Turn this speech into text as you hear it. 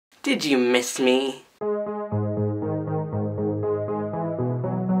Did you miss me?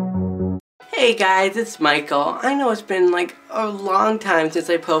 Hey guys, it's Michael. I know it's been like a long time since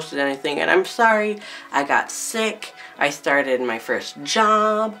I posted anything, and I'm sorry. I got sick. I started my first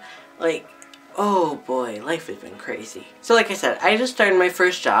job. Oh boy, life has been crazy. So like I said, I just started my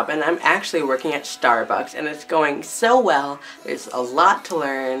first job, and I'm actually working at Starbucks, and it's going so well. There's a lot to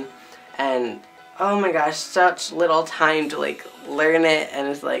learn, and oh my gosh, such little time to learn it, and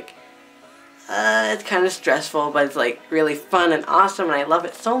it's it's kind of stressful, but it's really fun and awesome, and I love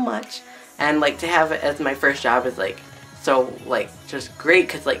it so much. And to have it as my first job is so just great,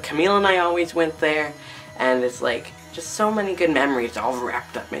 because Camille and I always went there, and it's just so many good memories all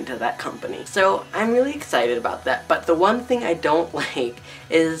wrapped up into that company. So I'm really excited about that, but the one thing I don't like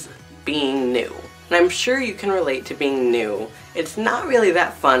is being new. And I'm sure you can relate to being new. It's not really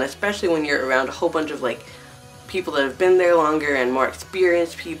that fun, especially when you're around a whole bunch of people that have been there longer and more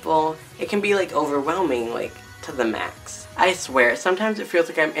experienced people. It can be overwhelming to the max. I swear, sometimes it feels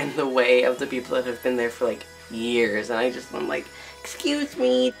like I'm in the way of the people that have been there for years, and I'm like, excuse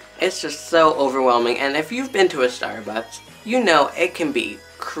me. It's just so overwhelming, and if you've been to a Starbucks, you know it can be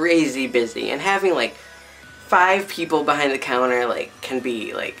crazy busy, and having 5 people behind the counter can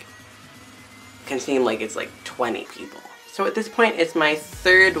seem like it's 20 people. So at this point, it's my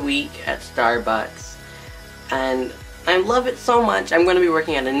 3rd week at Starbucks, and I love it so much. I'm going to be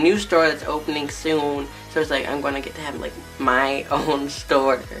working at a new store that's opening soon, so it's I'm going to get to have my own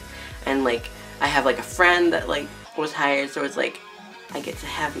store, and I have a friend that was hired, so it's I get to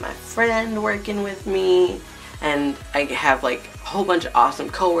have my friend working with me, and I have a whole bunch of awesome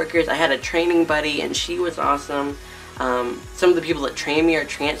coworkers. I had a training buddy, and she was awesome. Some of the people that train me are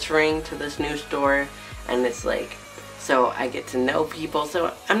transferring to this new store, and it's so I get to know people,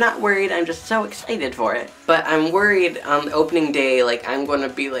 so I'm not worried. I'm just so excited for it. But I'm worried on the opening day, I'm going to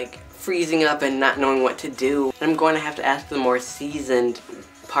be freezing up and not knowing what to do. I'm going to have to ask the more seasoned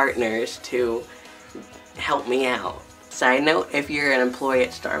partners to help me out. Side note, if you're an employee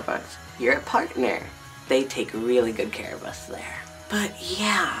at Starbucks, you're a partner. They take really good care of us there. But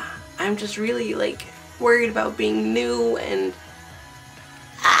yeah, I'm just really worried about being new, and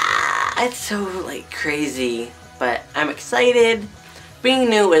it's so crazy. But I'm excited. Being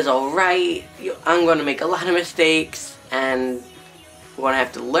new is alright. I'm going to make a lot of mistakes, and I'm going to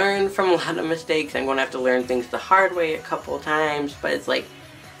have to learn from a lot of mistakes. I'm going to have to learn things the hard way a couple of times, but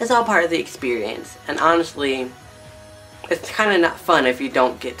it's all part of the experience. And honestly, it's kind of not fun if you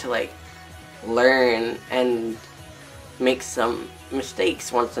don't get to learn and make some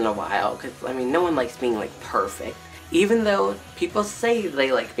mistakes once in a while, because I mean, no one likes being perfect. Even though people say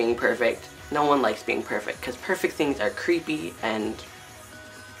they like being perfect, no one likes being perfect, because perfect things are creepy and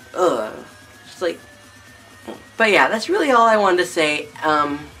just but yeah, that's really all I wanted to say.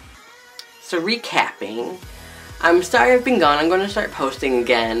 So recapping, I'm sorry I've been gone. I'm going to start posting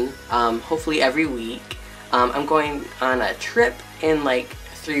again, hopefully every week. I'm going on a trip in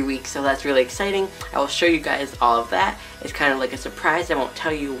 3 weeks, so that's really exciting. I will show you guys all of that. It's kind of like a surprise. I won't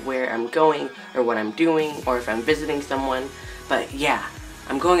tell you where I'm going or what I'm doing or if I'm visiting someone, but yeah,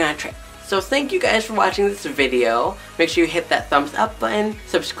 I'm going on a trip. So thank you guys for watching this video. Make sure you hit that thumbs up button,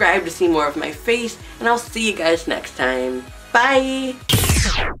 subscribe to see more of my face, and I'll see you guys next time. Bye!